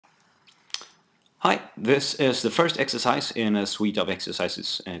Hi, this is the first exercise in a suite of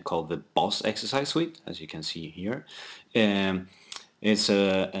exercises called the Boss exercise suite, as you can see here. Um, it's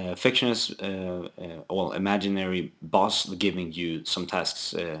a fictitious, well, imaginary boss giving you some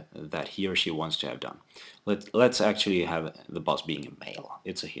tasks that he or she wants to have done. Let's actually have the boss being a male.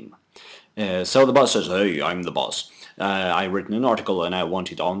 It's a him. So the boss says, "Hey, I'm the boss. I've written an article and I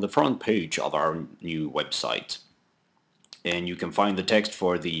want it on the front page of our new website." And you can find the text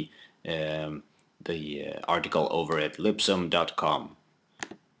for the article over at lipsum.com.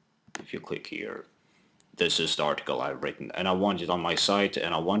 If you click here, this is the article I've written, and I want it on my site,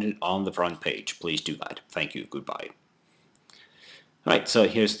 and I want it on the front page. Please do that. Thank you. Goodbye. Right. So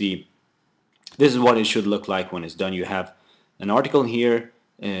here's the. This is what it should look like when it's done. You have an article here,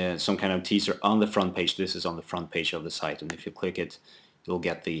 some kind of teaser on the front page. This is on the front page of the site, and if you click it, you'll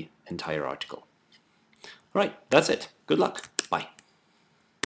get the entire article. Right. That's it. Good luck.